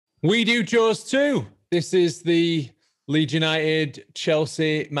We do chores too. This is the Leeds United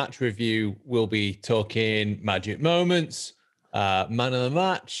Chelsea match review. We'll be talking magic moments, man of the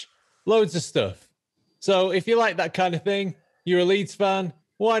match, loads of stuff. So if you like that kind of thing, you're a Leeds fan,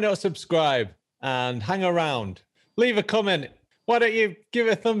 why not subscribe and hang around? Leave a comment. Why don't you give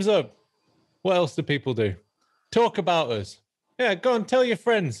it a thumbs up? What else do people do? Talk about us. Yeah, go on, tell your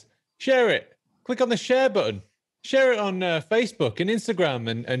friends. Share it. Click on the share button. Share it on Facebook and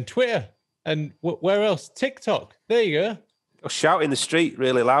Instagram and Twitter. And where else? TikTok. There you go. Or shout in the street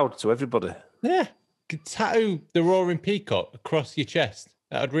really loud to everybody. Yeah. Tattoo the Roaring Peacock across your chest.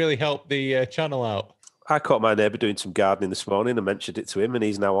 That would really help the channel out. I caught my neighbour doing some gardening this morning and mentioned it to him, and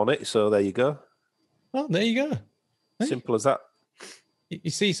he's now on it. So there you go. Oh, there you go. Simple as that. You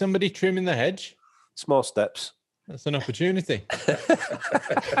see somebody trimming the hedge? Small steps. That's an opportunity.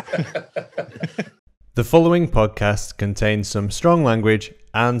 The following podcast contains some strong language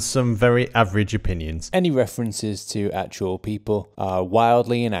and some very average opinions. Any references to actual people are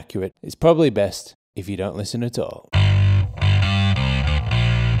wildly inaccurate. It's probably best if you don't listen at all.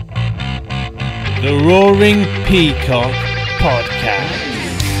 The Roaring Peacock Podcast.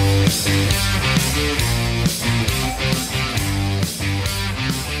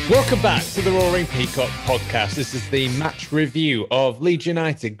 Welcome back to the Roaring Peacock Podcast. This is the match review of Leeds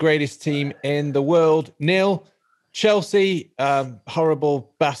United, greatest team in the world, 0. Chelsea,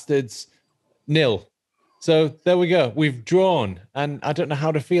 horrible bastards, 0. So there we go. We've drawn, and I don't know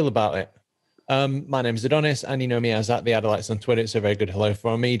how to feel about it. My name is Adonis, and you know me as at the Adelites on Twitter. It's a very good hello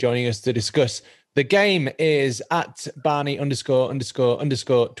from me. Joining us to discuss the game is at Barney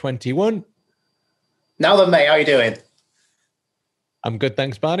 ___21. Now then, mate, how you doing? I'm good,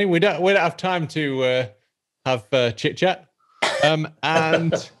 thanks, Barney. We don't have time to have chit chat, and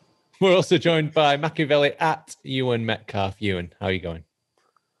we're also joined by Machiavelli at Ewan Metcalf. Ewan, how are you going?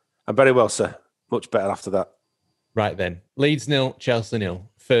 I'm very well, sir. Much better after that. Right then, Leeds 0, Chelsea 0.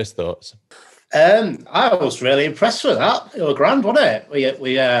 First thoughts. I was really impressed with that. It was grand, wasn't it? We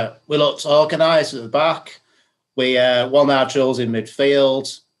looked organised at the back. We won our drills in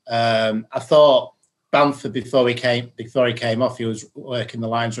midfield. I thought Bamford before he came off, he was working the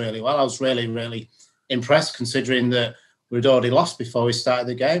lines really well. I was really, really impressed considering that we'd already lost before we started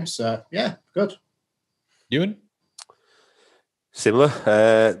the game. So yeah, good. Ewan?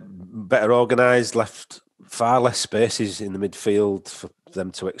 Similar, better organised, left far less spaces in the midfield for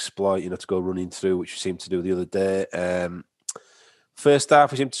them to exploit, to go running through, which we seemed to do the other day. First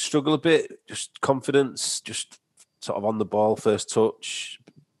half, we seemed to struggle a bit, just confidence, just sort of on the ball, first touch,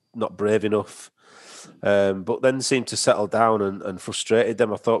 not brave enough. But then seemed to settle down and frustrated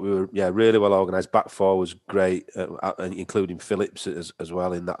them. I thought we were, really well organised. Back four was great, including Phillips as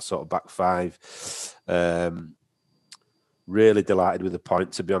well in that sort of back five. Really delighted with the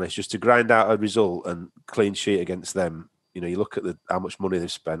point, to be honest. Just to grind out a result and clean sheet against them. You look at how much money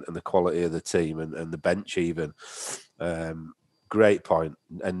they've spent and the quality of the team and the bench even. Great point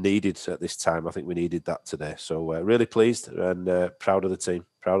and needed at this time. I think we needed that today. So really pleased and proud of the team,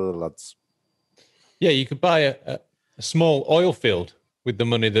 proud of the lads. Yeah, you could buy a small oil field with the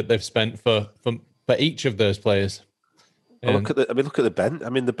money that they've spent for each of those players. Look at the bench.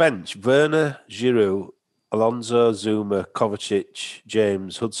 The bench: Werner, Giroud, Alonso, Zuma, Kovacic,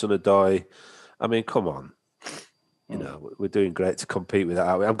 James, Hudson-Odoi. Come on. We're doing great to compete with that,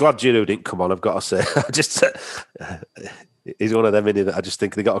 aren't we? I'm glad Giroud didn't come on, I've got to say. He's one of them that I just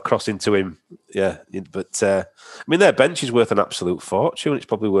think they got a cross into him. Yeah, but their bench is worth an absolute fortune. It's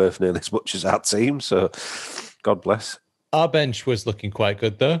probably worth nearly as much as our team. So, God bless. Our bench was looking quite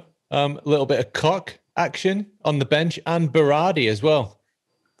good, though. A little bit of cock action on the bench and Berardi as well,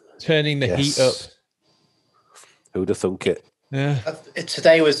 turning the heat up. Who'd have thunk it? Yeah.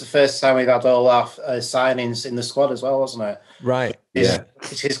 Today was the first time we've had all our signings in the squad as well, wasn't it? Right.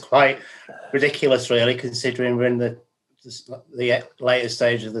 It is quite ridiculous, really, considering we're in the later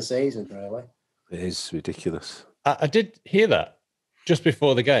stage of the season, really. It is ridiculous. I did hear that just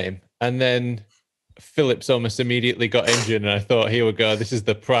before the game, and then Phillips almost immediately got injured, and I thought, here we go. This is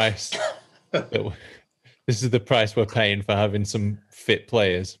the price. This is the price we're paying for having some fit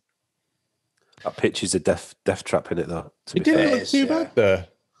players. That pitch is a death trap in it, though. It didn't look too bad, though.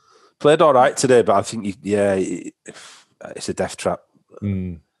 Played all right today, but I think, it's a death trap.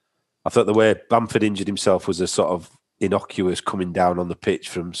 I thought the way Bamford injured himself was a sort of innocuous coming down on the pitch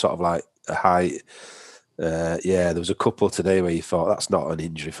from sort of like a height. There was a couple today where you thought that's not an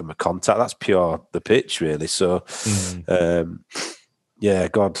injury from a contact. That's pure the pitch, really. So,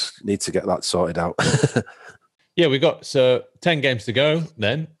 God, need to get that sorted out. Yeah, we got 10 games to go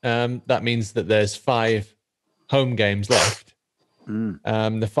then. That means that there's 5 home games left.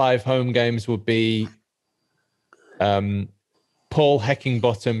 The 5 home games would be Paul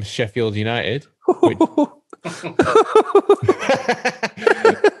Heckingbottom, Sheffield United. Which...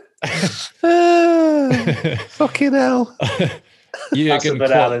 Fucking hell. Jurgen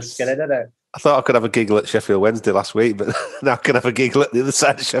Klopp. I thought I could have a giggle at Sheffield Wednesday last week, but now I can have a giggle at the other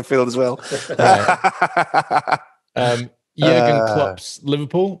side of Sheffield as well. Jurgen Klopp's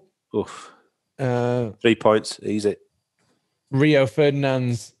Liverpool. Oof. 3 points, easy. Rio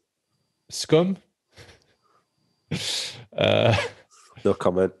Ferdinand's Scum. No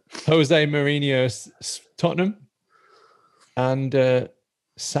comment. Jose Mourinho's Tottenham. And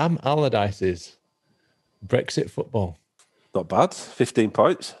Sam Allardyce's Brexit Football. Not bad. 15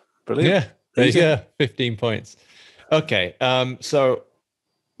 points. Brilliant. Yeah, 15 points. Okay, so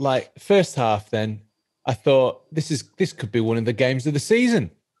like first half then, I thought this could be one of the games of the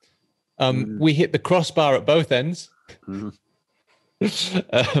season. We hit the crossbar at both ends.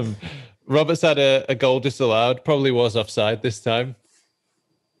 Roberts had a goal disallowed, probably was offside this time.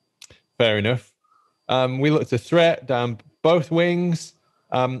 Fair enough. We looked a threat down both wings.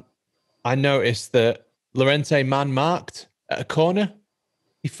 I noticed that Llorente man-marked at a corner.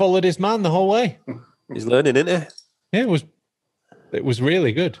 He followed his man the whole way. He's learning, isn't he? Yeah, it was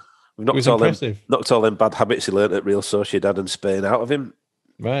really good. We've knocked all them bad habits he learned at Real Sociedad and Spain out of him.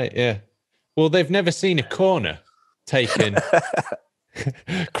 Right, yeah. Well, they've never seen a corner taken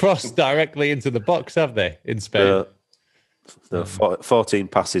crossed directly into the box, have they, in Spain? No, 14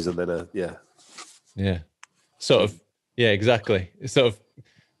 passes and then Yeah. Sort of, yeah, exactly. It's sort of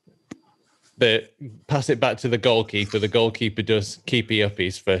pass it back to the goalkeeper. The goalkeeper does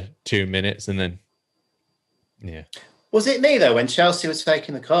keepy-uppies for 2 minutes and then, yeah. Was it me, though, when Chelsea was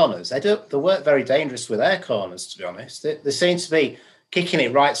taking the corners? They weren't very dangerous with their corners, to be honest. They seemed to be kicking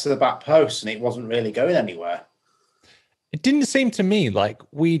it right to the back post and it wasn't really going anywhere. It didn't seem to me like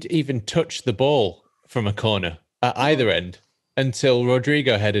we'd even touched the ball from a corner at either end until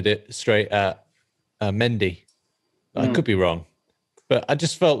Rodrigo headed it straight at Mendy. I could be wrong, but I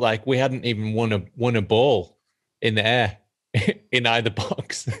just felt like we hadn't even won a ball in the air in either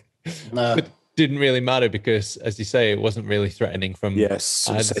box. No. But didn't really matter because, as you say, it wasn't really threatening from either team.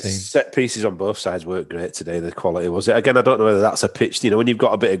 Set pieces on both sides weren't great today. The quality was it. Again, I don't know whether that's a pitch. When you've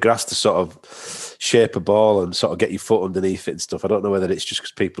got a bit of grass to sort of shape a ball and sort of get your foot underneath it and stuff. I don't know whether it's just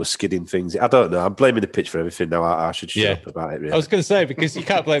because people are skidding things. I don't know. I'm blaming the pitch for everything now. I should shut up about it. Really. I was going to say because you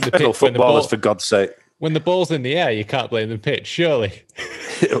can't blame the pitch. Footballers, for God's sake. When the ball's in the air, you can't blame the pitch, surely.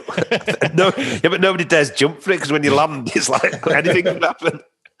 No, yeah, but nobody dares jump for it because when you land, it's like anything can happen.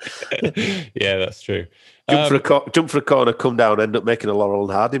 Yeah, that's true. Jump for a corner, come down, end up making a Laurel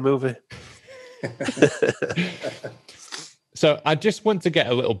and Hardy movie. So I just want to get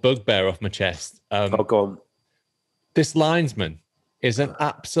a little bugbear off my chest. Go on. This linesman is an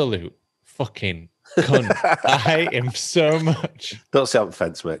absolute fucking cunt. I hate him so much. Don't sit on the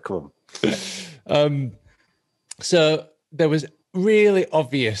fence, mate. Come on. So there was really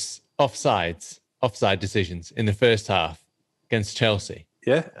obvious offside decisions in the first half against Chelsea.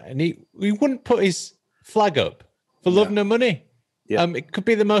 Yeah. And he wouldn't put his flag up for love nor money. Yeah. It could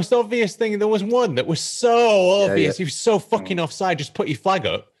be the most obvious thing. There was one that was so obvious. He was so fucking offside. Just put your flag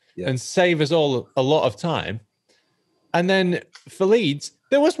up and save us all a lot of time. And then for Leeds,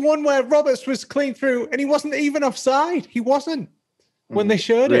 there was one where Roberts was clean through and he wasn't even offside. He wasn't when they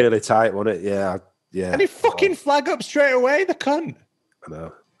showed it. Really tight, wasn't it? Yeah. And he fucking flag up straight away, the cunt. I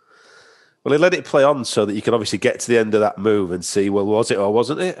know. Well, he let it play on so that you could obviously get to the end of that move and see, well, was it or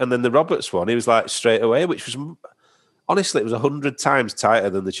wasn't it? And then the Roberts one, he was like straight away, which was, honestly, it was 100 times tighter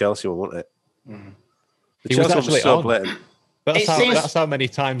than the Chelsea one, wasn't it? The Chelsea one was so blatant. That's how many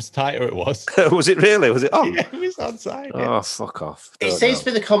times tighter it was. Was it really? Was it on? Yeah, it was onside. Oh, fuck off. It seems to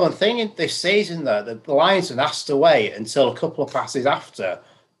be the common thing in this season, though. The linesman has to wait until a couple of passes after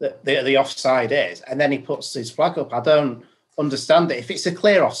the offside is, and then he puts his flag up. I don't understand it. If it's a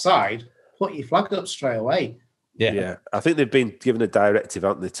clear offside, put your flag up straight away. Yeah. I think they've been given a directive,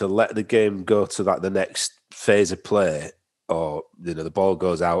 haven't they, to let the game go to like the next phase of play, or the ball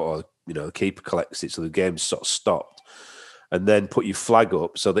goes out, or the keeper collects it, so the game's sort of stopped, and then put your flag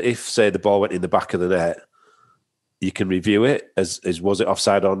up so that if, say, the ball went in the back of the net, you can review it as was it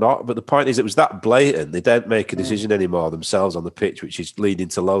offside or not. But the point is, it was that blatant. They don't make a decision anymore themselves on the pitch, which is leading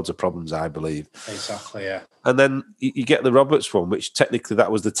to loads of problems, I believe. Exactly, yeah. And then you get the Roberts one, which technically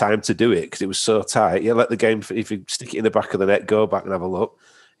that was the time to do it because it was so tight. You let the game, if you stick it in the back of the net, go back and have a look.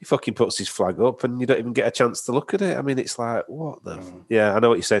 He fucking puts his flag up and you don't even get a chance to look at it. I mean, it's like, what the... Yeah, I know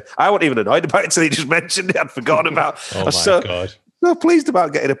what you're saying. I wasn't even annoyed about it until he just mentioned it. I'd forgotten about... Oh, my God. so pleased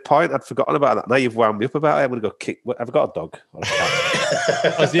about getting a point. I'd forgotten about that. Now you've wound me up about it. I'm going to go kick. Have I got a dog or a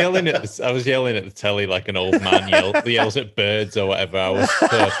cat? I was yelling at the telly like an old man yells at birds or whatever. I was so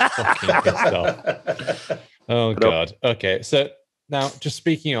fucking pissed off. Oh God. Okay, so now just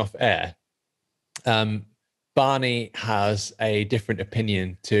speaking off air, Barney has a different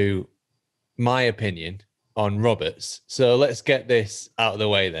opinion to my opinion on Roberts. So let's get this out of the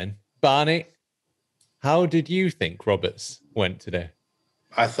way then. Barney, how did you think Roberts went today?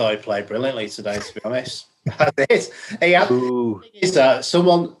 I thought he played brilliantly today, to be honest. I did. He had,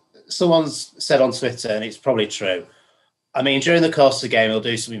 someone's said on Twitter, and it's probably true. I mean, during the course of the game, he'll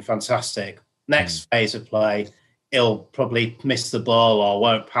do something fantastic. Next phase of play, he'll probably miss the ball or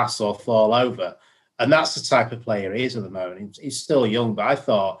won't pass or fall over. And that's the type of player he is at the moment. He's still young, but I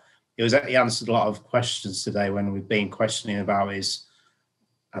thought he answered a lot of questions today when we've been questioning about his,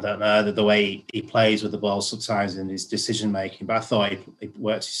 I don't know, the way he plays with the ball sometimes in his decision making. But I thought he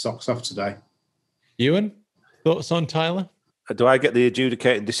worked his socks off today. Ewan, thoughts on Tyler? Do I get the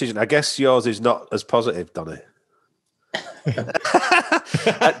adjudicating decision? I guess yours is not as positive, Donny.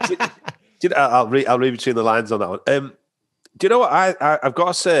 I'll read between the lines on that one. Do you know what I've got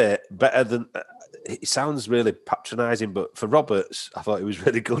to say? Better than it sounds really patronising, but for Roberts, I thought he was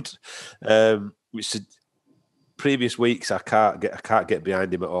really good. Which previous weeks I can't get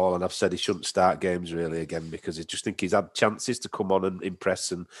behind him at all, and I've said he shouldn't start games really again because I just think he's had chances to come on and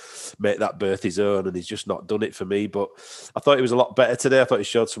impress and make that berth his own, and he's just not done it for me. But I thought he was a lot better today. I thought he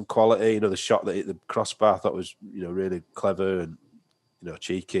showed some quality. The shot that hit the crossbar I thought was really clever and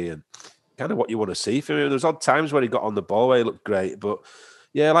cheeky and kind of what you want to see from him. There was odd times where he got on the ball where he looked great, but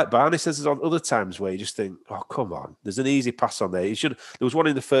yeah, like Barney says, there's other times where you just think, oh, come on, there's an easy pass on there. There was one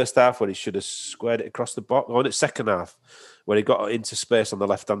in the first half where he should have squared it across the box, or in the second half where he got into space on the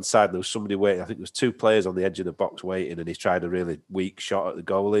left-hand side and there was somebody waiting. I think there was two players on the edge of the box waiting and he tried a really weak shot at the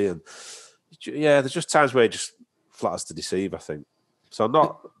goalie. And yeah, there's just times where he just flatters to deceive, I think. So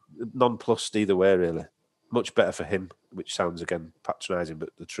not nonplussed either way, really. Much better for him, which sounds, again, patronising,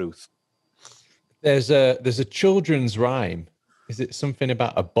 but the truth. There's a children's rhyme. Is it something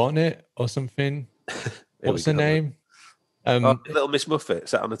about a bonnet or something? What's her name? Little Miss Muffet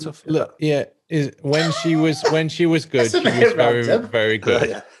sat on the tuff. Yeah, when she was good, she was very, very good,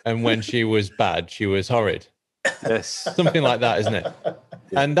 yeah. And when she was bad, she was horrid. Yes, something like that, isn't it? Yeah.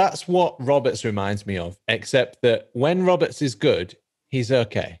 And that's what Roberts reminds me of. Except that when Roberts is good, he's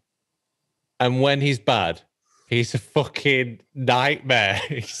okay, and when he's bad, he's a fucking nightmare.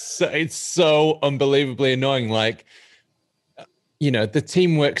 It's so unbelievably annoying. Like, the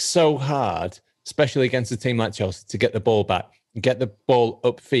team works so hard, especially against a team like Chelsea, to get the ball back, get the ball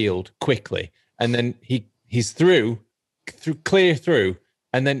upfield quickly. And then he's clear through,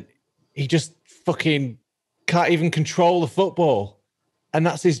 and then he just fucking can't even control the football. And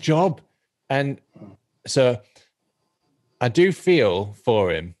that's his job. And so I do feel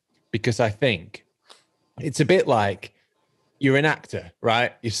for him because I think it's a bit like you're an actor,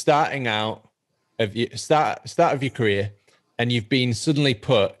 right? You're starting out of your start of your career, and you've been suddenly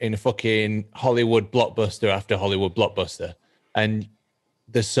put in a fucking Hollywood blockbuster after Hollywood blockbuster, and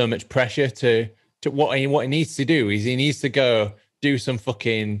there's so much pressure to what he needs to do is he needs to go do some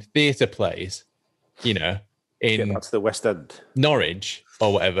fucking theatre plays, in that's the West End, Norwich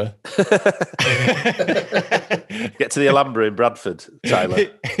or whatever. Get to the Alhambra in Bradford,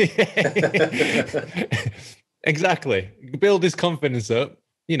 Tyler. Exactly. Build his confidence up,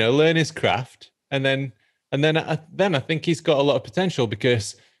 learn his craft, and then I think he's got a lot of potential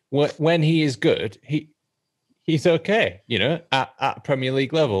because when he is good, he's okay, at Premier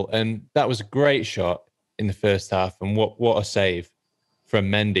League level. And that was a great shot in the first half. And what a save from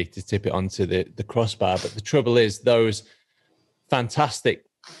Mendy to tip it onto the crossbar. But the trouble is those fantastic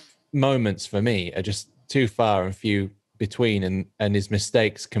moments for me are just too far and few between. And his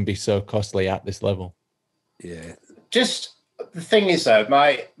mistakes can be so costly at this level. Yeah. Just... The thing is, though,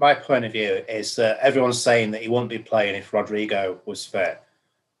 my point of view is that everyone's saying that he wouldn't be playing if Rodrigo was fit.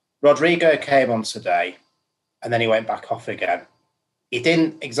 Rodrigo came on today, and then he went back off again. He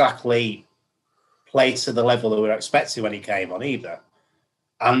didn't exactly play to the level that we were expecting when he came on either.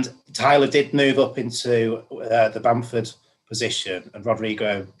 And Tyler did move up into the Bamford position, and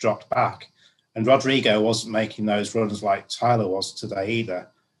Rodrigo dropped back. And Rodrigo wasn't making those runs like Tyler was today either.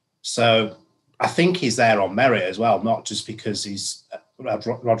 So I think he's there on merit as well, not just because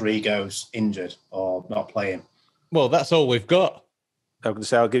Rodrigo's injured or not playing. Well, that's all we've got. I'm going to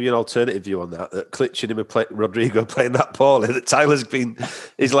say I'll give you an alternative view on that. That Klitsch and Rodrigo playing that poorly. That Tyler's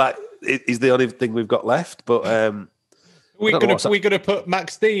he's the only thing we've got left. But we're going to put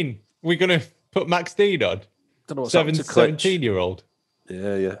Max Dean. We're going to put Max Dean on. don't know what's happened to Klitsch. 17-year-old.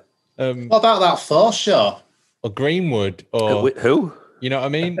 Yeah. What about that Forshaw? Or Greenwood, or who? You know what I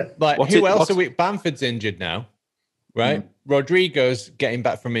mean? Like, who else are we? Bamford's injured now, right? Rodrigo's getting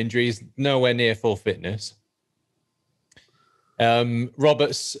back from injuries, nowhere near full fitness.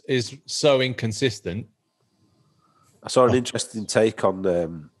 Roberts is so inconsistent. I saw an interesting take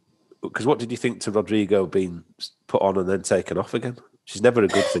on because what did you think to Rodrigo being put on and then taken off again? Which is never a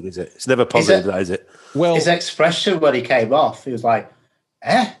good thing, is it? It's never positive, is it? Well, his expression when he came off, he was like,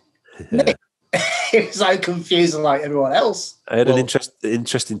 "Eh." Yeah. He was like confused like everyone else. I had an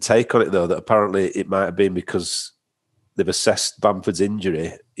interesting take on it though, that apparently it might have been because they've assessed Bamford's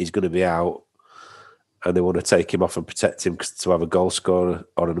injury, he's going to be out, and they want to take him off and protect him to have a goal scorer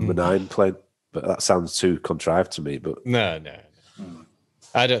or a number 9 playing. But that sounds too contrived to me. But no.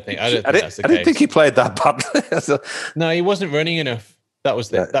 I don't think that's the case. I didn't think he played that badly. No, he wasn't running enough. That was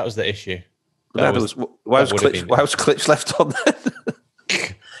the issue. Why was Klitsch left on then?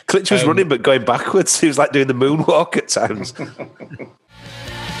 Klitsch was running but going backwards. He was like doing the moonwalk at times.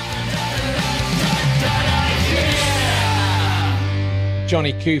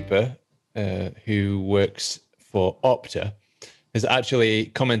 Johnny Cooper, who works for Opta, has actually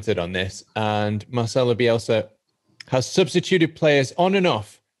commented on this, and Marcelo Bielsa has substituted players on and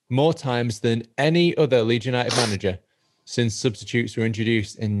off more times than any other Leeds United manager since substitutes were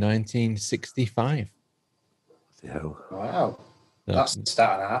introduced in 1965. Wow. That's a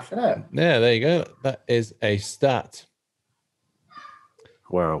stat and a half, isn't it? Yeah, there you go. That is a stat.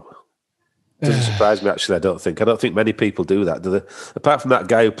 Wow. Doesn't surprise me, actually. I don't think many people do that, do they? Apart from that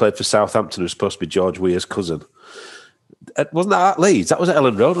guy who played for Southampton, who's supposed to be George Weah's cousin. Wasn't that at Leeds? That was at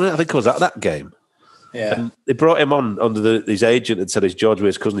Ellen Road, wasn't it? I think it was at that game. Yeah. And they brought him on under his agent and said he's George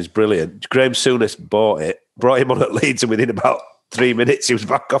Weah's cousin, he's brilliant. Graham Souness bought him on at Leeds, and within about 3 minutes he was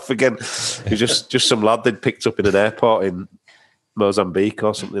back off again. He was just some lad they'd picked up in an airport in Mozambique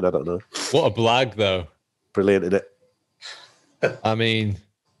or something, I don't know. What a blag, though. Brilliant, isn't it? I mean,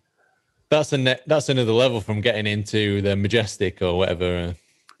 that's another level from getting into the Majestic or whatever.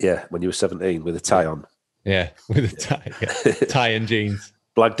 Yeah, when you were 17 with a tie on. Yeah, with a tie. Yeah. Tie and jeans.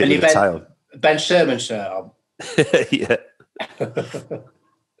 Blagged it with a tie on. Ben Sherman shirt on. Yeah.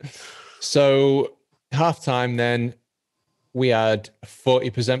 So, half-time then, we had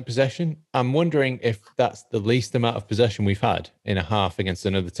 40% possession. I'm wondering if that's the least amount of possession we've had in a half against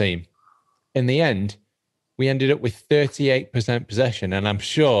another team. In the end, we ended up with 38% possession, and I'm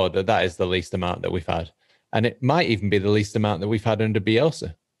sure that is the least amount that we've had. And it might even be the least amount that we've had under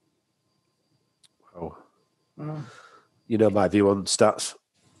Bielsa. Wow. You know my view on stats.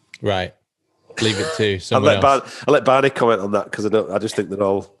 Right. Leave it to someone else. I'll let Barney comment on that because I just think they're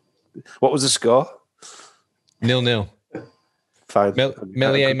all... What was the score? 0-0. Fine.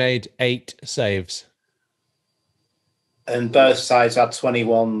 Meslier made 8 saves. And both sides had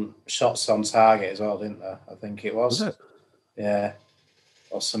 21 shots on target as well, didn't they? I think it was. Was it? Yeah.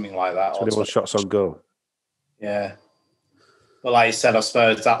 Or something like that. 21 shots on goal. Yeah. But like you said, I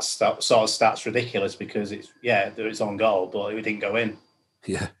suppose that sort of stat's ridiculous because it's on goal, but it didn't go in.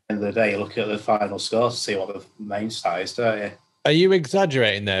 Yeah. At the end of the day, you look at the final score to see what the main stat is, don't you? Are you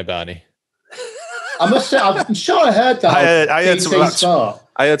exaggerating there, Barney? I'm sure I heard that. I heard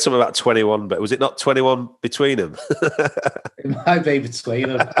something about 21, but was it not 21 between them? It might be between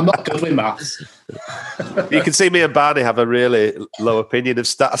them. I'm not good with maths. You can see me and Barney have a really low opinion of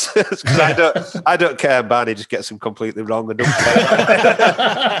stats. I don't care, and Barney just gets them completely wrong and don't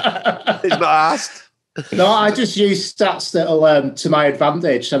care. He's not asked. No, I just use stats that will to my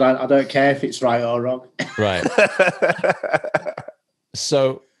advantage, and I don't care if it's right or wrong. Right.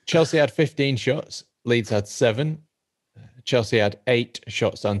 So Chelsea had 15 shots. Leeds had 7. Chelsea had 8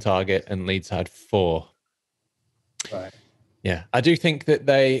 shots on target, and Leeds had 4. Right. Yeah, I do think that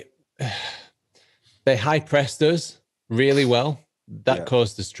they high pressed us really well. That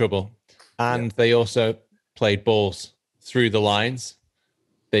caused us trouble, and they also played balls through the lines.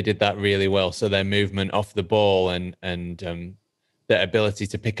 They did that really well. So their movement off the ball and their ability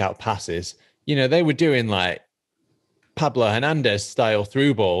to pick out passes, they were doing like Pablo Hernandez style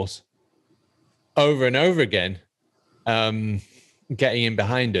through balls over and over again, getting in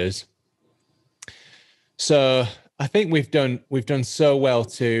behind us. So I think we've done so well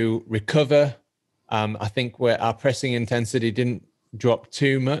to recover. I think our pressing intensity didn't drop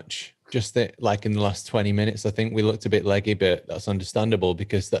too much. Just like in the last 20 minutes, I think we looked a bit leggy, but that's understandable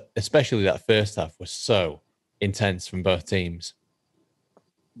because especially that first half was so intense from both teams.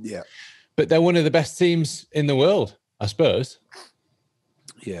 Yeah. But they're one of the best teams in the world, I suppose.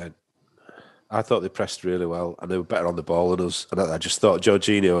 Yeah. I thought they pressed really well and they were better on the ball than us. And I just thought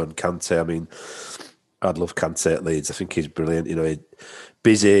Jorginho and Kante, I mean, I'd love Kante at Leeds. I think he's brilliant. You know,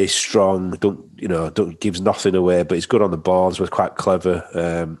 busy, strong. Gives nothing away, but he's good on the ball. He's quite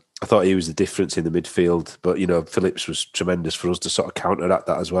clever. I thought he was the difference in the midfield, but you know, Phillips was tremendous for us to sort of counteract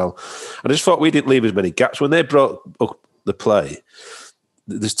that as well. I just thought we didn't leave as many gaps when they brought up the play.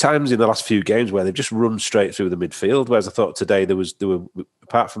 There's times in the last few games where they've just run straight through the midfield, whereas I thought today there were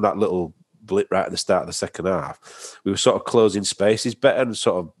apart from that little blip right at the start of the second half, we were sort of closing spaces better and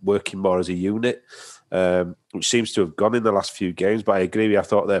sort of working more as a unit, which seems to have gone in the last few games. But I agree with you, I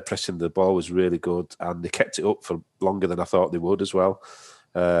thought their pressing the ball was really good and they kept it up for longer than I thought they would as well,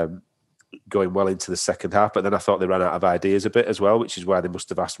 going well into the second half. But then I thought they ran out of ideas a bit as well, which is why they must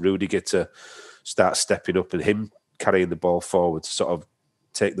have asked Rudiger to start stepping up and him carrying the ball forward to sort of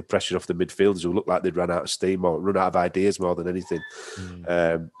take the pressure off the midfielders who looked like they'd run out of steam or run out of ideas more than anything.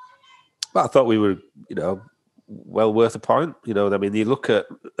 But I thought we were, you know, well worth a point. You know, I mean, you look at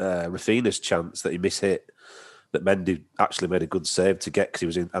Rafinha's chance that he mishit, that Mendy actually made a good save to get because he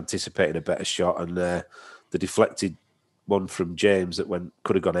was anticipating a better shot, and the deflected one from James that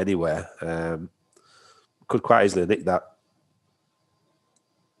could have gone anywhere. Could quite easily nick that.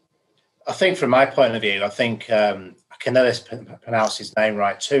 I think from my point of view, I think I can never pronounce his name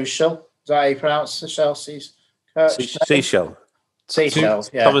right. Tuchel, is that how you pronounce the Chelsea's coach? Seashell. Seashell,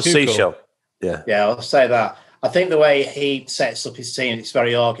 yeah. Thomas Seashell. Yeah. Yeah, I'll say that. I think the way he sets up his team, it's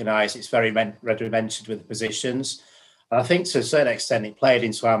very organised, it's very regimented with the positions. And I think to a certain extent it played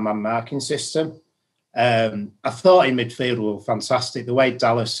into our man marking system. I thought in midfield we were fantastic. The way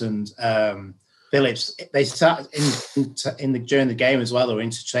Dallas and Phillips, they sat during the game as well, they were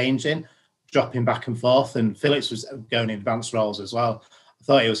interchanging, dropping back and forth, and Phillips was going in advanced roles as well. I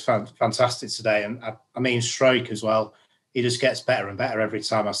thought he was fantastic today. And I mean, Stroke as well. He just gets better and better every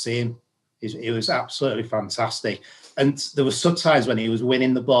time I see him. He was absolutely fantastic. And there were some times when he was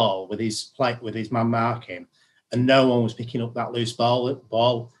winning the ball with his man marking, and no one was picking up that loose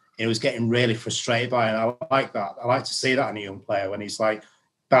ball. He was getting really frustrated by it. And I like that. I like to see that in a young player when he's like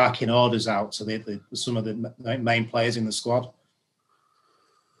barking orders out to some of the main players in the squad.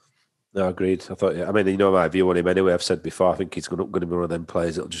 No, agreed. I thought, I mean, you know my view on him anyway. I've said before, I think he's going to be one of them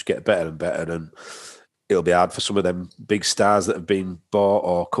players that'll just get better and better, and it'll be hard for some of them big stars that have been bought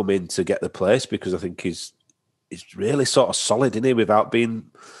or come in to get the place, because I think he's really sort of solid, isn't he? Without being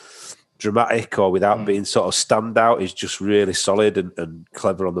dramatic or without being sort of standout, he's just really solid and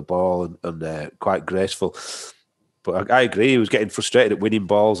clever on the ball and quite graceful. But I agree, he was getting frustrated at winning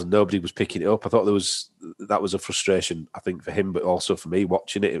balls and nobody was picking it up. I thought that was a frustration, I think, for him, but also for me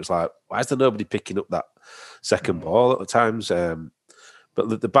watching it. It was like, why is there nobody picking up that second ball at the times?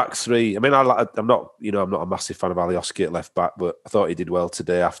 But the back three, I mean, I'm not a massive fan of Alioski at left back, but I thought he did well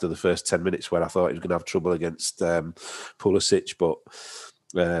today after the first 10 minutes where I thought he was going to have trouble against Pulisic. But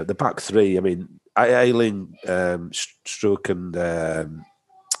the back three, I mean, Ayling, Struck and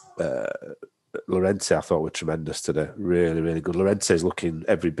Llorente, I thought were tremendous today. Really, really good. Llorente's looking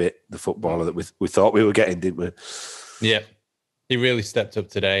every bit the footballer that we thought we were getting, didn't we? Yeah, he really stepped up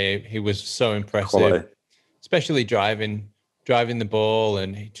today. He was so impressive, Quality. Especially driving the ball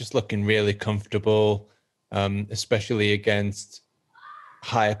and just looking really comfortable, especially against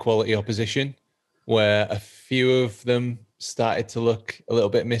higher quality opposition, where a few of them started to look a little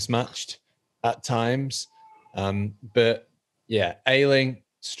bit mismatched at times. But yeah, Ayling,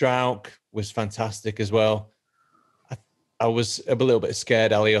 Strauch was fantastic as well. I was a little bit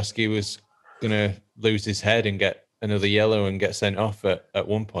scared Alioski was going to lose his head and get another yellow and get sent off at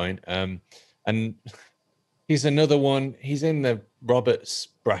one point. And he's another one. He's in the Roberts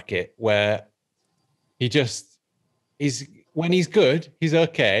bracket where when he's good, he's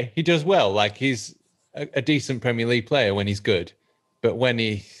okay. He does well. Like he's a decent Premier League player when he's good, but when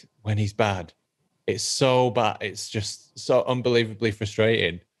he's bad, it's so bad. It's just so unbelievably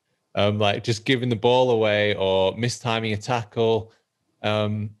frustrating. Like just giving the ball away or mistiming a tackle.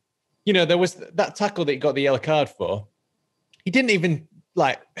 There was that tackle that he got the yellow card for. He didn't even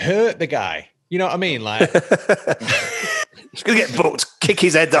hurt the guy. You know what I mean? Like he's gonna get booked. Kick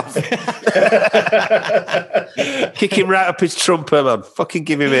his head off. Kick him right up his trumper, man. Fucking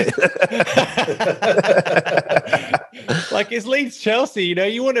give him it. Like it's Leeds Chelsea,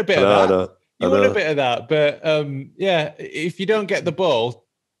 you want a bit of that. You want a bit of that. But yeah, if you don't get the ball,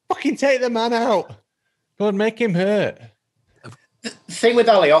 fucking take the man out. Go on, make him hurt. The thing with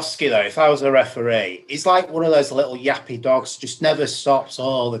Alioski, though, if I was a referee, he's like one of those little yappy dogs, just never stops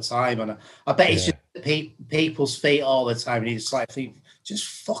all the time. And I bet he's just at people's feet all the time. And he's just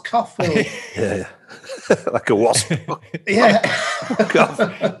fuck off, Will. Yeah. Like a wasp. Yeah. Fuck off.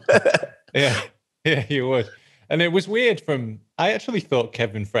 Yeah, you would. And it was weird I actually thought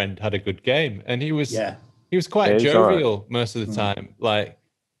Kevin Friend had a good game, and he was quite he's jovial right. most of the time. Like,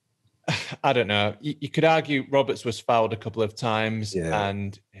 I don't know. You could argue Roberts was fouled a couple of times,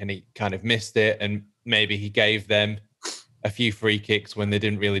 and he kind of missed it, and maybe he gave them a few free kicks when they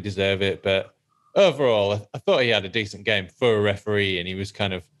didn't really deserve it. But overall, I thought he had a decent game for a referee, and he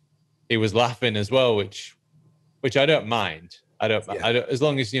was laughing as well, which I don't mind. I don't as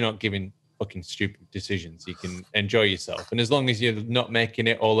long as you're not giving fucking stupid decisions, you can enjoy yourself, and as long as you're not making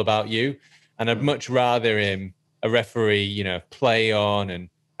it all about you. And I'd much rather a referee, play on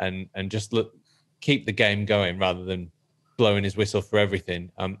and just keep the game going rather than blowing his whistle for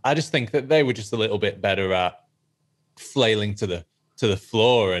everything. I just think that they were just a little bit better at flailing to the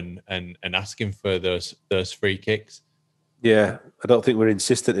floor and asking for those free kicks. Yeah, I don't think we're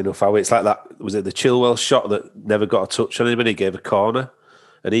insistent enough. It's like that. Was it the Chilwell shot that never got a touch on anybody? He gave a corner,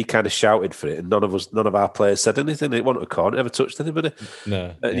 and he kind of shouted for it, and none of our players said anything. They wanted a corner, never touched anybody.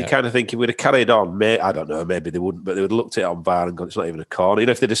 No, and you kind of think if we'd have carried on, I don't know, maybe they wouldn't, but they would have looked at it on VAR and gone, it's not even a corner.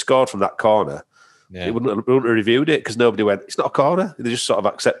 If they'd have scored from that corner, they wouldn't have reviewed it because nobody went, it's not a corner. They just sort of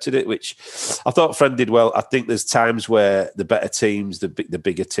accepted it, which I thought Friend did well. I think there's times where the better teams, the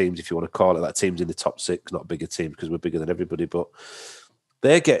bigger teams, if you want to call it, like teams in the top six, not bigger teams because we're bigger than everybody, but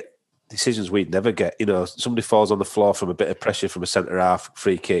they get decisions we'd never get. Somebody falls on the floor from a bit of pressure from a centre half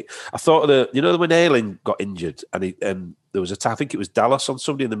free kick. I thought when Ellie got injured and there was I think it was Dallas on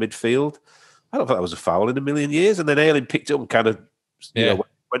somebody in the midfield. I don't think that was a foul in a million years. And then Ellie picked it up and kind of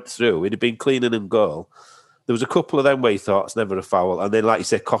went through. He'd have been cleaning and goal. There was a couple of them where he thought it's never a foul. And then, like you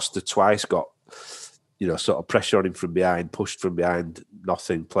said, Costa twice got, sort of pressure on him from behind, pushed from behind,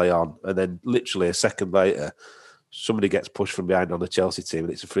 nothing, play on. And then literally a second later, somebody gets pushed from behind on the Chelsea team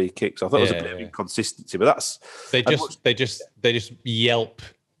and it's a free kick. So I thought it was a bit of inconsistency, but that's they just yelp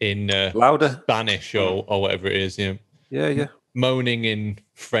in louder Spanish or whatever it is. Yeah. Moaning in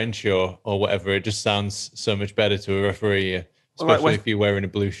French or whatever. It just sounds so much better to a referee, especially if you're wearing a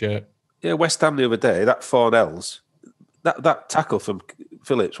blue shirt. Yeah, West Ham the other day, that 4-0s, that tackle from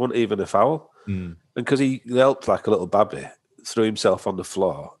Phillips wasn't even a foul. And because he helped like a little babby, threw himself on the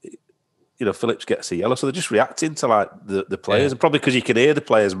floor, Phillips gets a yellow. So they're just reacting to like the players, and probably because you can hear the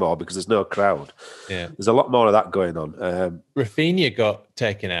players more because there's no crowd. Yeah, there's a lot more of that going on. Rafinha got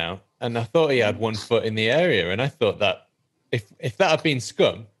taken out, and I thought he had one foot in the area, and I thought that if that had been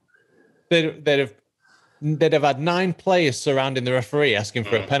scum, they'd have had 9 players surrounding the referee asking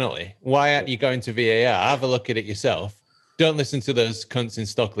for a penalty. Why aren't you going to VAR? Have a look at it yourself. Don't listen to those cunts in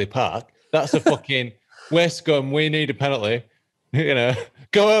Stockley Park. That's a fucking we're scum. We need a penalty.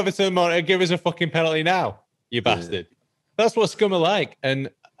 Go over to the monitor, give us a fucking penalty now, you bastard. That's what scum are like. And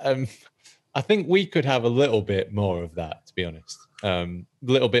I think we could have a little bit more of that, to be honest. A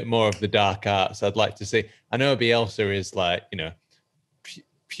little bit more of the dark arts I'd like to see. I know Bielsa is like,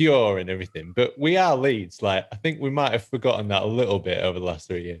 pure and everything, but we are Leeds. Like, I think we might have forgotten that a little bit over the last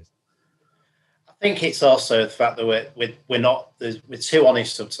 3 years. I think it's also the fact that we're too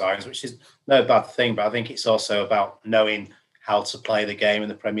honest sometimes, which is no bad thing, but I think it's also about knowing how to play the game in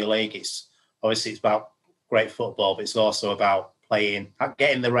the Premier League. It's about great football, but it's also about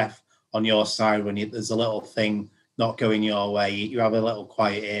getting the ref on your side when there's a little thing not going your way. You have a little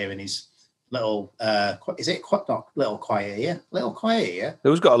quiet ear in his little, is it quite not little quiet ear? Little quiet ear?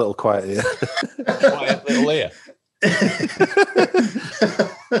 Who's got a little quiet ear? Quiet little ear.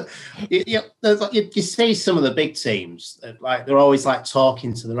 You see some of the big teams, like they're always like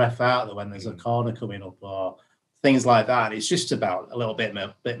talking to the ref out there when there's a corner coming up or things like that. And it's just about a little bit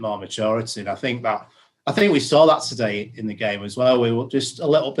more maturity. And I think we saw that today in the game as well. We were just a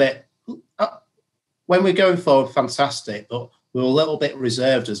little bit when we're going forward, fantastic, but we were a little bit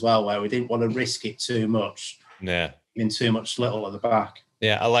reserved as well, where we didn't want to risk it too much. Yeah, in too much little at the back.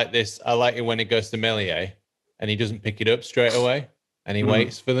 Yeah, I like this. I like it when it goes to Melier and he doesn't pick it up straight away, and he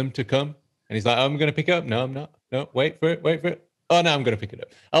waits for them to come, and he's like, "Oh, I'm going to pick it up. No, I'm not. No, wait for it. Oh, no, I'm going to pick it up."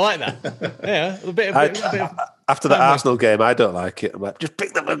 I like that. Yeah, a bit of after the Arsenal game, I don't like it. I'm like, just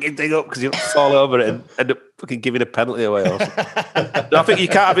pick the fucking thing up because you'll fall over it and end up fucking giving a penalty away. No, I think you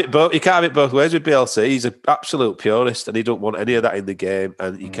can't have it both. You can't have it both ways with BLC. He's an absolute purist, and he don't want any of that in the game.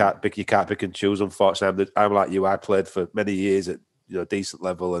 And you can't pick and choose. Unfortunately, I'm like you. I played for many years at decent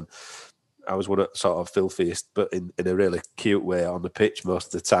level, and I was one of sort of filthiest, but in a really cute way on the pitch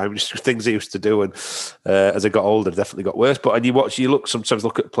most of the time. Just things I used to do, and as I got older, definitely got worse. But you sometimes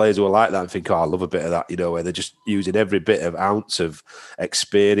look at players who are like that and think, "Oh, I love a bit of that," where they're just using every bit of ounce of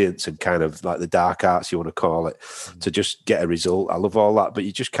experience and kind of like the dark arts, you want to call it, to just get a result. I love all that, but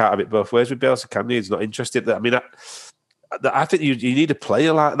you just can't have it both ways with Bielsa, can you? He's not interested. I mean, I think you need a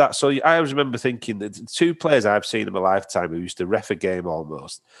player like that. So I always remember thinking that the 2 players I've seen in my lifetime who used to ref a game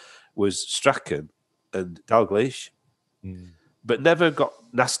almost was Strachan and Dalglish. But never got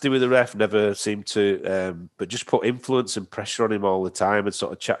nasty with the ref, never seemed to, but just put influence and pressure on him all the time and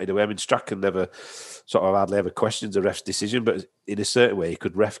sort of chatted away. I mean, Strachan never sort of hardly ever questioned the ref's decision, but in a certain way, he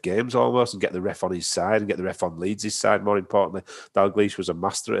could ref games almost and get the ref on his side and get the ref on Leeds' side, more importantly. Dalglish was a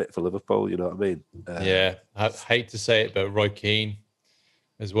master at it for Liverpool, you know what I mean? Yeah, I hate to say it, but Roy Keane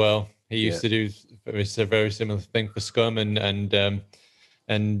as well. He used to do a very similar thing for Scum and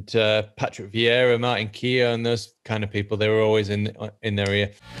Patrick Vieira, Martin Keough, and those kind of people. They were always in their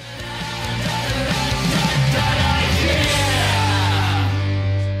ear.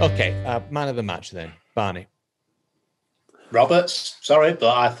 Okay, man of the match then, Barney. Roberts, sorry,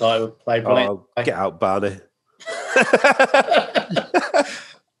 but I thought he played brilliant. Oh, get out, Barney.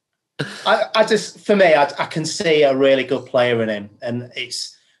 I just, for me, I can see a really good player in him, and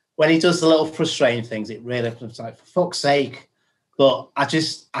it's when he does the little frustrating things, it really feels like, for fuck's sake. But I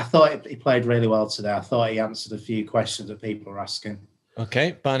thought he played really well today. I thought he answered a few questions that people were asking.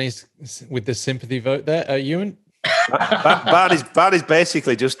 Okay, Barney's with the sympathy vote there. Ewan? Barney's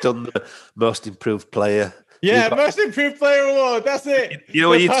basically just done the most improved player. Yeah, most improved player award. That's it. You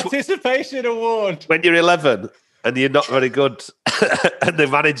know, the participation award. When you're 11 and you're not very good, and the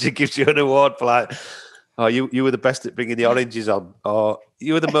manager gives you an award for like, oh, you were the best at bringing the oranges on, or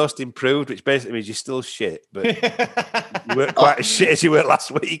you were the most improved, which basically means you're still shit, but you weren't quite as shit as you were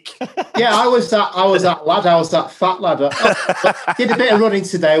last week. Yeah, I was that lad. I was that fat lad. Did a bit of running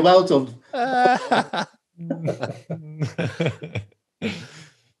today. Well done.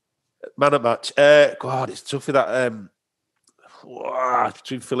 Man at match. God, it's tough with that.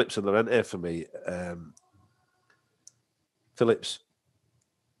 Between Phillips and Llorente for me. Phillips.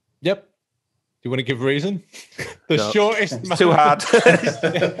 Yep. Do you want to give a reason? Shortest. It's too hard.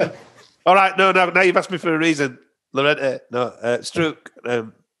 All right, no. Now you've asked me for a reason. Llorente, no.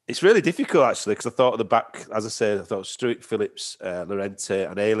 Struijk. It's really difficult actually because I thought at the back, as I said, I thought Struijk, Phillips, Llorente,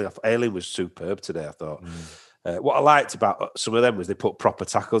 and Ellie was superb today. I thought. What I liked about some of them was they put proper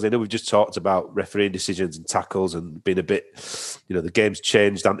tackles in. We've just talked about refereeing decisions and tackles and being a bit, the game's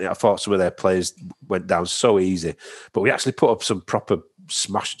changed, haven't it? I thought some of their players went down so easy, but we actually put up some proper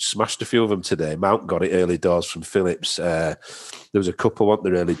smashed a few of them today. Mount got it early doors from Phillips. There was a couple want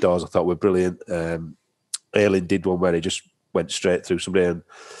their early doors I thought were brilliant. Ellie did one where he just went straight through somebody, and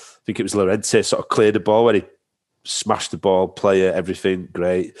I think it was Llorente sort of cleared the ball where he smashed the ball, player, everything,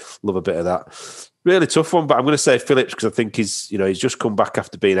 great. Love a bit of that. Really tough one, but I'm going to say Phillips because I think he's just come back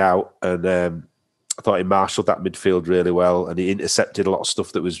after being out, and I thought he marshalled that midfield really well, and he intercepted a lot of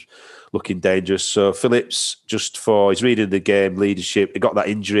stuff that was looking dangerous. So Phillips, just for his reading the game, leadership, he got that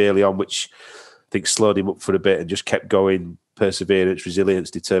injury early on, which I think slowed him up for a bit, and just kept going. Perseverance,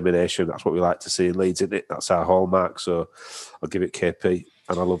 resilience, determination. That's what we like to see in Leeds, isn't it? That's our hallmark. So I'll give it KP,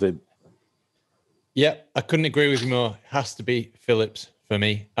 and I love him. Yeah, I couldn't agree with you more. It has to be Phillips for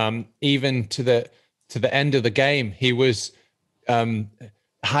me. Even to the end of the game, he was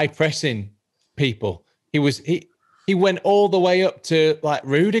high pressing people. He went all the way up to like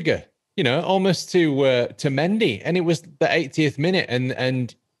Rudiger, almost to Mendy, and it was the 80th minute,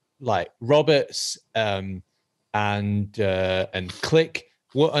 and like Roberts and Click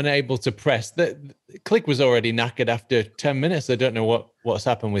were unable to press. Click was already knackered after 10 minutes. I don't know what's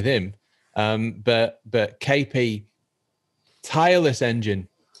happened with him. But KP, tireless engine,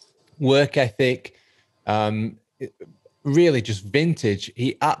 work ethic, really just vintage.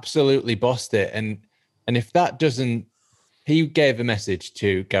 He absolutely bossed it. And if that doesn't, he gave a message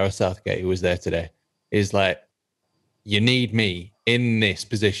to Gareth Southgate, who was there today, is like, you need me in this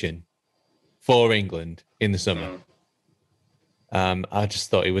position for England in the summer. I just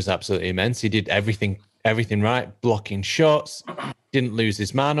thought he was absolutely immense. He did everything right, blocking shots, didn't lose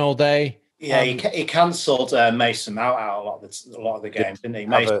his man all day. Yeah, he cancelled Mason Mount out a lot of the games, didn't he?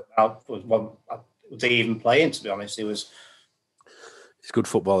 Mason Mount was he even playing, to be honest? He's a good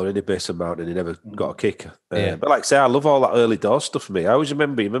footballer, isn't he, Mason Mount, and he never got a kick. But like I say, I love all that early door stuff for me. I always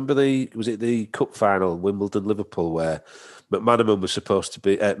remember the cup final, Wimbledon-Liverpool, where McMahon was supposed to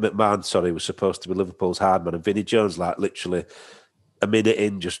be Liverpool's hard man, and Vinnie Jones, like literally a minute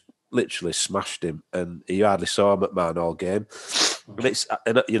in, just literally smashed him, and he hardly saw McMahon all game.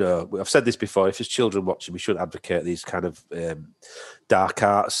 And I've said this before. If there's children watching, we shouldn't advocate these kind of dark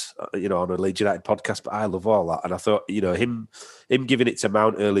arts, on a Leeds United podcast. But I love all that, and I thought, him giving it to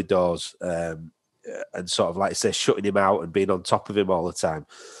Mount early doors, and sort of like I say, shutting him out and being on top of him all the time.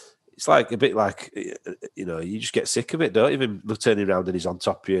 It's like a bit like, you just get sick of it, don't you? Him turning around and he's on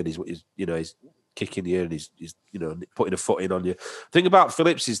top of you, and he's kicking you and he's putting a foot in on you. The thing about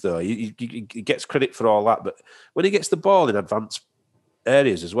Phillips is, though, he gets credit for all that, but when he gets the ball in advanced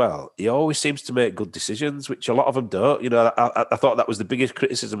areas as well, he always seems to make good decisions, which a lot of them don't. I thought that was the biggest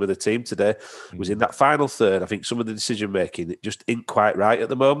criticism of the team today, was in that final third. I think some of the decision making, it just ain't quite right at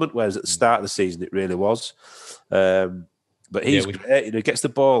the moment, whereas at the start of the season it really was. But he's great. He gets the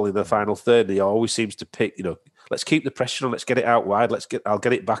ball in the final third and he always seems to pick, let's keep the pressure on, let's get it out wide, I'll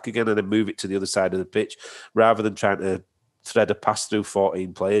get it back again and then move it to the other side of the pitch, rather than trying to thread a pass through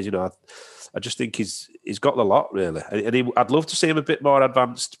 14 players. I just think he's got the lot, really. And I'd love to see him a bit more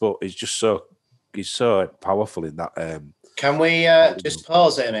advanced, but he's so powerful in that. Can we just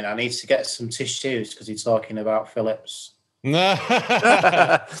pause it a minute? I need to get some tissues because he's talking about Phillips. You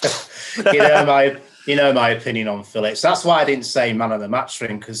know my opinion on Phillips. That's why I didn't say man of the match for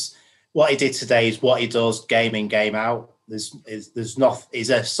him, because what he did today is what he does game in, game out. He's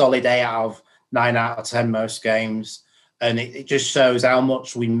a solid 8 out of 9 out of 10 most games. And it just shows how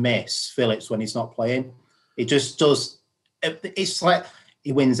much we miss Phillips when he's not playing. It just does. It's like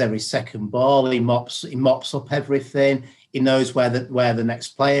he wins every second ball. He mops up everything. He knows where the next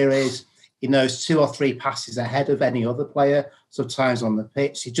player is. He knows 2 or 3 passes ahead of any other player, sometimes on the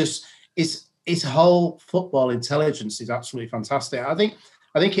pitch. His whole football intelligence is absolutely fantastic. I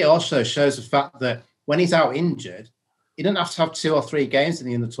think it also shows the fact that when he's out injured, he doesn't have to have 2 or 3 games in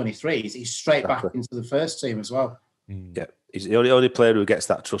the under-23s. He's straight back into the first team as well. Yeah, he's the only player who gets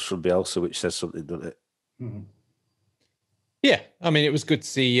that trust from Bielsa, which says something, doesn't it? Mm-hmm. Yeah, I mean, it was good to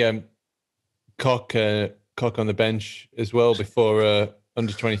see Koch on the bench as well before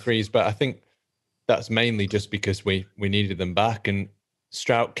under-23s, but I think that's mainly just because we needed them back, and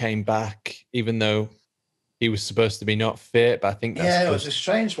Strout came back even though he was supposed to be not fit, but I think that's it was a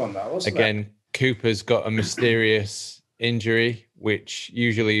strange one, that wasn't again, it? Cooper's got a mysterious injury, which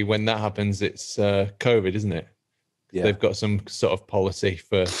usually when that happens, it's COVID, isn't it? Yeah. They've got some sort of policy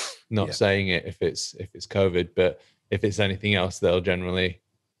for not saying it if it's COVID, but if it's anything else, they'll generally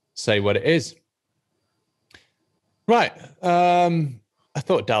say what it is. Right. I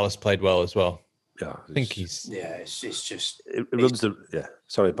thought Dallas played well as well. Yeah, I think he's. Yeah, it's just. It runs the. Yeah,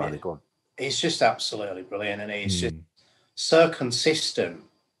 sorry, Barney, go on. He's just absolutely brilliant, and he's just so consistent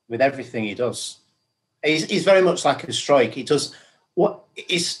with everything he does. He's very much like a strike. He does what.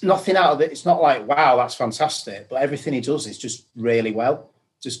 It's nothing out of it. It's not like, wow, that's fantastic, but everything he does is just really well.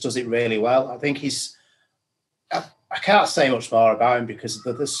 Just does it really well. I think he's. I can't say much more about him because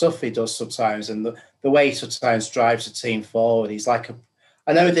the stuff he does sometimes, and the way he sometimes drives the team forward. He's like a.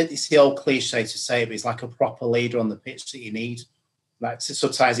 I know that it's the old cliche to say, but he's like a proper leader on the pitch that you need. Like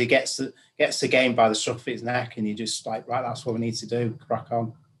sometimes he gets the game by the scruff of his neck, and you just like, right, that's what we need to do. Crack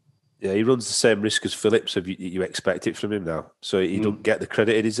on. Yeah, he runs the same risk as Phillips. If you expect it from him now, so he don't get the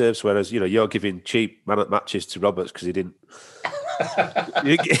credit he deserves. Whereas you're giving cheap man at matches to Roberts because he didn't.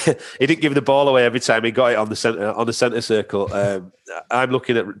 He didn't give the ball away every time he got it on the centre circle. I'm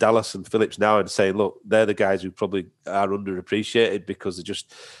looking at Dallas and Phillips now and saying, look, they're the guys who probably are underappreciated because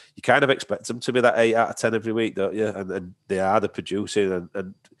you kind of expect them to be that 8 out of 10 every week, don't you? And they are the producing.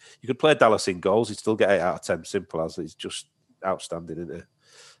 And you could play Dallas in goals, he'd still get 8 out of 10. Simple as it's just outstanding, isn't it?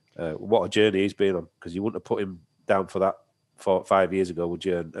 What a journey he's been on, because you wouldn't have put him down for that 5 years ago, would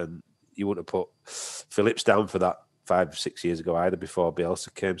you? And you wouldn't have put Phillips down for that 5 or 6 years ago either, before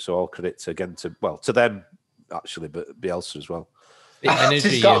Bielsa came. So all credit to them actually, but Bielsa as well.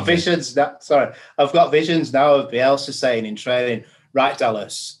 I've got visions now. Sorry, I've got visions now of Bielsa saying in training, right,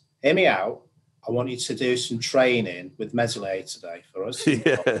 Dallas, hear me out. I want you to do some training with Meslier today for us.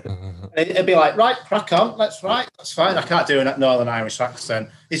 Yeah. It'd be like, right, crack on. That's fine. I can't do a Northern Irish accent.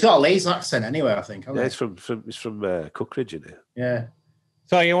 He's got a Leeds accent anyway, I think. Yeah, he's from Cookridge, isn't he? Yeah.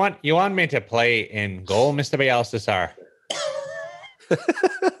 So you want me to play in goal, Mr. Bielsa, sir?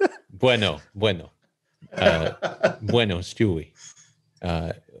 Bueno, Stewie.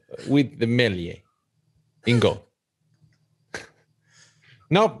 With the Meslier in goal.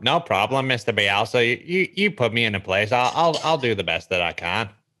 No problem, Mr. Bielsa. You put me in a place. I'll do the best that I can.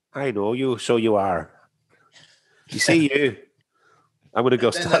 I know you, so you are. You see you. I'm going to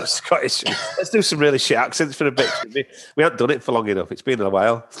go start Scottish. Let's do some really shit accents for a bit. We haven't done it for long enough. It's been a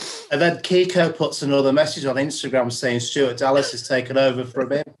while. And then Kiko puts another message on Instagram saying Stuart Dallas has taken over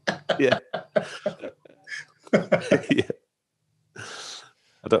from him. Yeah. Yeah.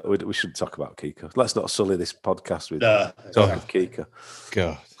 We shouldn't talk about Kiko. Let's not sully this podcast with talking of Kiko.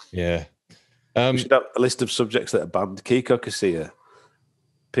 God, yeah. We should have a list of subjects that are banned. Kiko Casilla,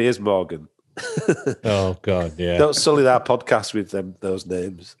 Piers Morgan. Oh God, yeah. Don't sully that podcast with those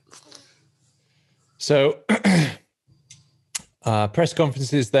names. So, press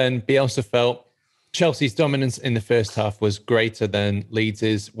conferences. Then Bielsa felt Chelsea's dominance in the first half was greater than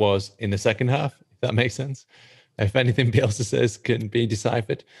Leeds's was in the second half, if that makes sense. If anything Bielsa says can be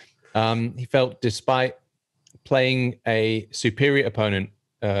deciphered. He felt despite playing a superior opponent,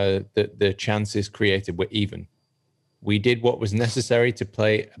 the chances created were even. We did what was necessary to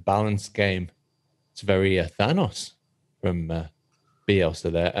play a balanced game. It's very Thanos from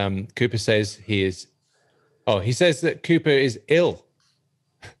Bielsa there. Cooper says he says that Cooper is ill.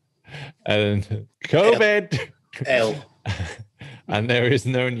 And COVID. Ill. And there is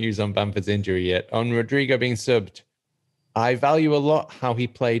no news on Bamford's injury yet. On Rodrigo being subbed, I value a lot how he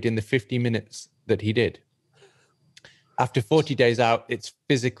played in the 50 minutes that he did. After 40 days out, it's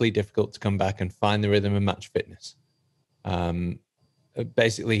physically difficult to come back and find the rhythm and match fitness.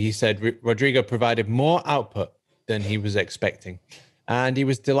 Basically, he said Rodrigo provided more output than he was expecting. And he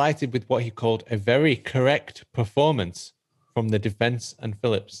was delighted with what he called a very correct performance from the defence and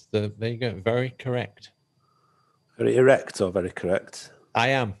Phillips. There you go, very correct. Very erect or very correct? I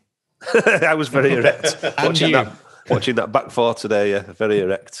am. I was very erect. Watching that back four today, yeah, very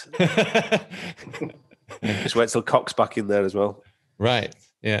erect. Just wait till Cock's back in there as well. Right,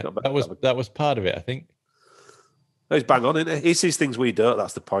 yeah, that was part of it, I think. No, he's bang on, isn't he? He sees things we don't.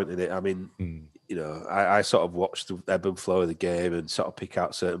 That's the point in it. I mean, you know, I sort of watch the ebb and flow of the game and sort of pick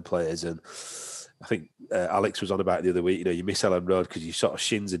out certain players. And I think Alex was on about it the other week. You know, you miss Ellen Road because your sort of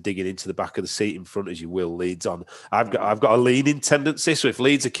shins are digging into the back of the seat in front as you will Leeds on. I've got a leaning tendency. So if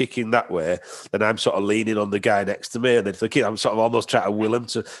Leeds are kicking that way, then I'm sort of leaning on the guy next to me, and then if they kick, I'm sort of almost trying to will him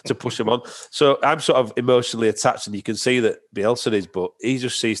to push him on. So I'm sort of emotionally attached, and you can see that Bielsa is, but he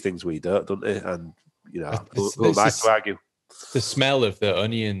just sees things we don't, doesn't he? And you know, who am I to argue? The smell of the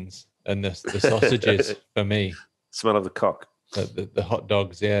onions and the sausages for me. Smell of the cock. The hot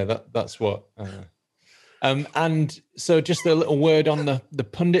dogs, yeah, that's what. And so just a little word on the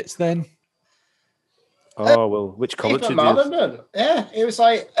pundits then. Oh, well, which commentary? Yeah, it was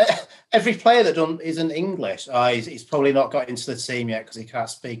like every player that isn't English, he's probably not got into the team yet because he can't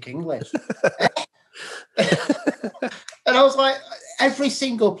speak English. And I was like, every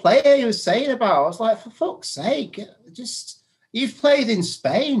single player he was saying about, I was like, for fuck's sake, just you've played in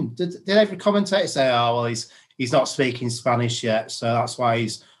Spain. Did every commentator say, oh, well, he's not speaking Spanish yet, so that's why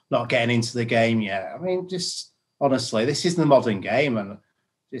he's not getting into the game yet? I mean, just honestly, this isn't the modern game, and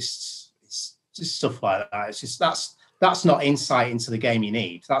it's just stuff like that. It's just that's not insight into the game you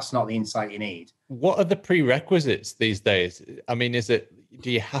need. That's not the insight you need. What are the prerequisites these days? I mean, do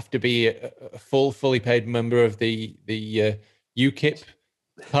you have to be a fully paid member of the UKIP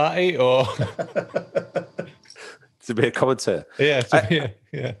party, or to be a commentator? Yeah, I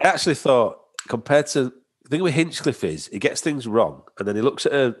actually thought, compared to the thing with Hinchcliffe is he gets things wrong, and then he looks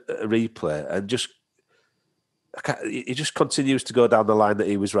at a replay and he just continues to go down the line that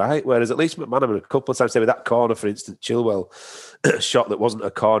he was right. Whereas at least McManaman a couple of times, say with that corner, for instance, Chilwell shot that wasn't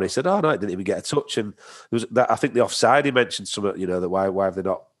a corner, he said, "Oh no, it didn't even get a touch." And there was that. I think the offside, he mentioned something, you know, that why have they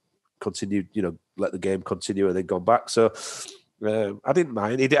not continued? You know, let the game continue and then gone back. So I didn't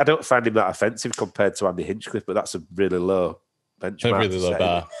mind. I don't find him that offensive compared to Andy Hinchcliffe, but that's a really low benchmark. Really low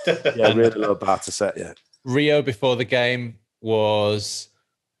bar. Yeah, really low bar to set. Yeah. Rio before the game was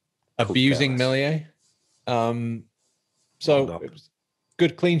abusing Millier. So it was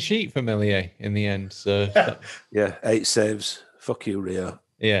good clean sheet for Millier in the end. So yeah, 8 saves. Fuck you, Rio.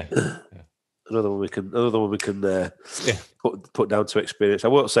 Yeah. Another one we can put down to experience. I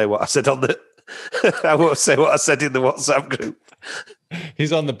won't say what I said on the I won't say what I said in the WhatsApp group.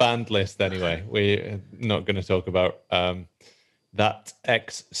 He's on the banned list anyway. We're not going to talk about that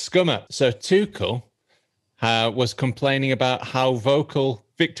ex-scummer. So Tuchel was complaining about how vocal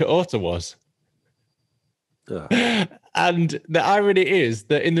Victor Orta was. Oh. And the irony is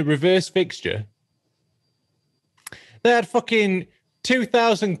that in the reverse fixture, they had fucking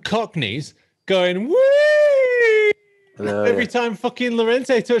 2,000 Cockneys going, whee! Every time fucking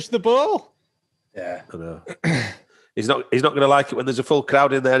Llorente touched the ball. Yeah. I know. He's not going to like it when there's a full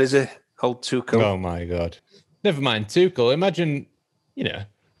crowd in there, is he? Old Tuchel. Oh, my God. Never mind Tuchel. Imagine,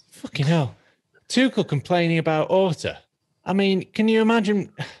 fucking hell. Tuchel complaining about Orta. I mean, can you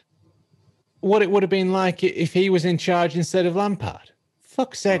imagine what it would have been like if he was in charge instead of Lampard?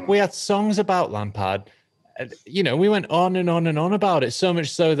 Fuck's sake, we had songs about Lampard. We went on and on and on about it, so much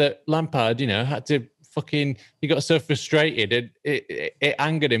so that Lampard, had to he got so frustrated, it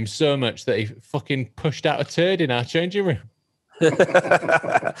angered him so much that he fucking pushed out a turd in our changing room.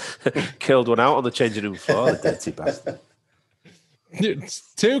 Killed one out on the changing room floor, the dirty bastard.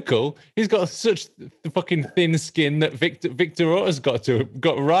 It's Tuchel, he's got such fucking thin skin that Victor Orta's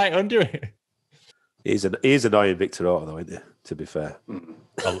got right under it. He's annoying, Victor Orta, though, isn't he? To be fair,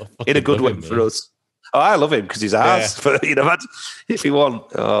 in a good one for us. Oh, I love him because he's ours. Yeah. But imagine if he won.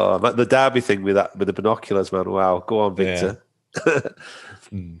 Oh, the derby thing with the binoculars, man. Wow, go on, Victor.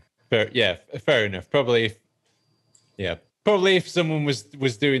 Yeah. Fair enough. Probably if someone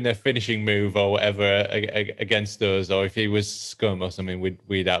was doing their finishing move or whatever against us, or if he was scum or something,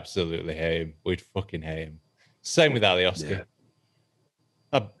 we'd absolutely hate him. We'd fucking hate him. Same with Alioski.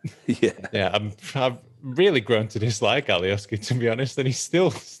 I've really grown to dislike Alioski, to be honest, and he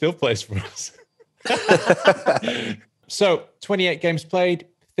still plays for us. So 28 games played,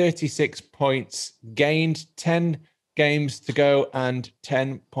 36 points gained, 10 games to go, and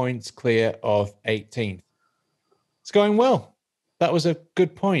 10 points clear of 18th. It's going well. That was a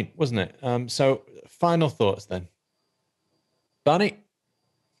good point, wasn't it? So final thoughts then. Barney?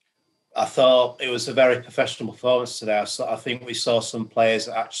 I thought it was a very professional performance today. So I think we saw some players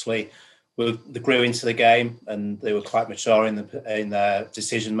that actually they grew into the game and they were quite mature in their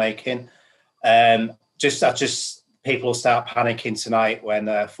decision making. Just people will start panicking tonight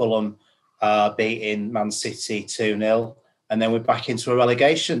when Fulham are beating Man City 2-0, and then we're back into a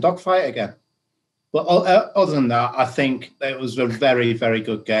relegation dogfight again. But other than that, I think it was a very, very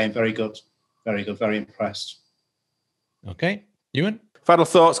good game. Very good, very good, very impressed. Okay, Ewan? Final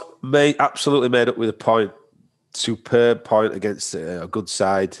thoughts, absolutely made up with a point. Superb point against a good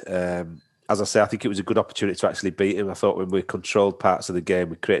side. As I say, I think it was a good opportunity to actually beat him. I thought when we controlled parts of the game,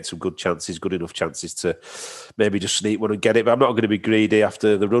 we created some good enough chances to maybe just sneak one and get it. But I'm not going to be greedy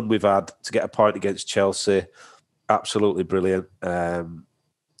after the run we've had to get a point against Chelsea. Absolutely brilliant. And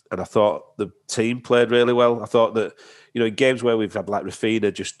I thought the team played really well. I thought that, in games where we've had like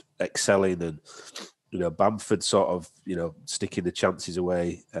Rafinha just excelling and, Bamford sort of, sticking the chances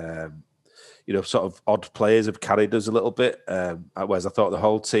away. Sort of odd players have carried us a little bit. Whereas I thought the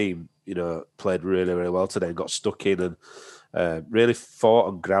whole team, played really, really well today and got stuck in and really fought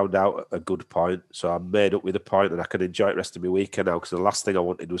and ground out a good point. So I'm made up with a point and I can enjoy it the rest of my weekend now, because the last thing I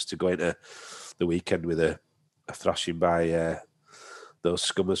wanted was to go into the weekend with a thrashing by those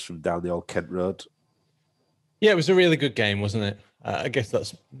scummers from down the old Kent Road. Yeah, it was a really good game, wasn't it? I guess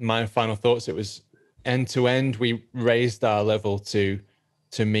that's my final thoughts. It was end to end. We raised our level to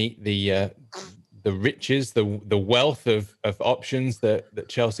meet the riches, the wealth of options that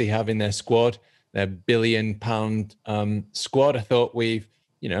Chelsea have in their squad, their £1 billion squad. I thought we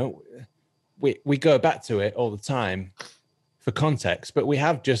go back to it all the time for context, but we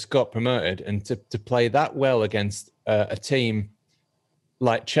have just got promoted, and to play that well against a team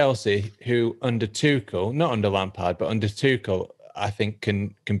like Chelsea, who under Tuchel, not under Lampard, but under Tuchel, I think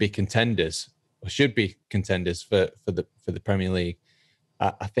can be contenders, or should be contenders for the Premier League.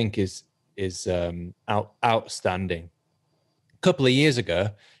 I think is outstanding. A couple of years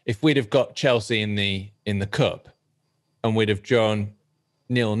ago, if we'd have got Chelsea in the cup and we'd have drawn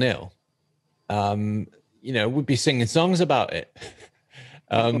 0-0, we'd be singing songs about it.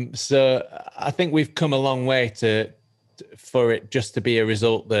 So I think we've come a long way for it just to be a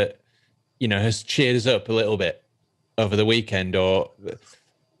result that has cheered us up a little bit over the weekend, or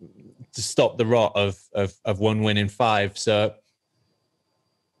to stop the rot of one win in five. So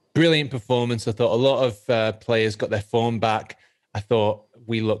brilliant performance. I thought a lot of players got their form back. I thought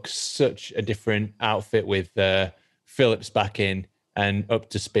we looked such a different outfit with Phillips back in and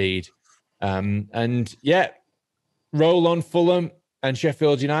up to speed. And yeah, roll on Fulham and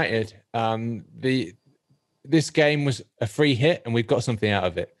Sheffield United. This game was a free hit, and we've got something out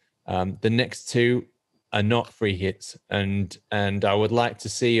of it. The next two are not free hits, and I would like to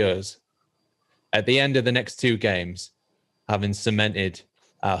see us at the end of the next two games having cemented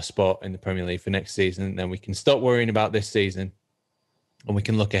our spot in the Premier League for next season. Then we can stop worrying about this season, and we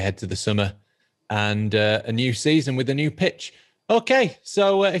can look ahead to the summer and a new season with a new pitch. Okay,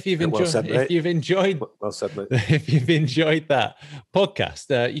 so if you've enjoyed that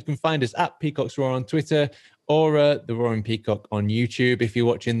podcast, you can find us at Peacock's Roar on Twitter, or the Roaring Peacock on YouTube if you're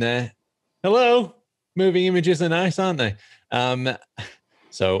watching there. Hello, moving images are nice, aren't they?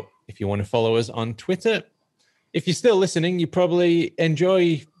 So if you want to follow us on Twitter, if you're still listening, you probably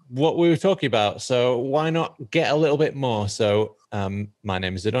enjoy what we were talking about. So why not get a little bit more? So my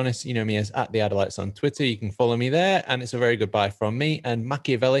name is Adonis. You know me as at the Adelites on Twitter. You can follow me there. And it's a very good bye from me. And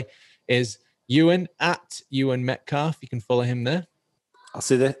Machiavelli is Ewan at Ewan Metcalf. You can follow him there. I'll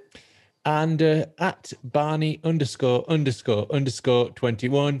see there. And at Barney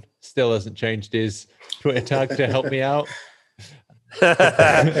 __21. Still hasn't changed his Twitter tag to help me out.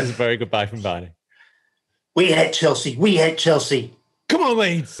 It's a very good bye from Barney. We hate Chelsea. We hate Chelsea. Come on,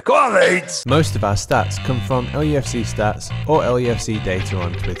 Leeds. Go on, Leeds. Most of our stats come from LUFC Stats or LUFC Data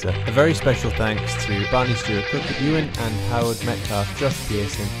on Twitter. A very special thanks to Barney Stewart, Cook, Ewan and Howard Metcalf, Josh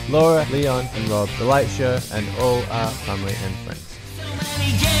Pearson, Laura, Leon and Rob, The Light Show, and all our family and friends. So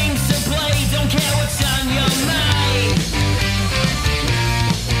many games to play, don't care what's on your mind.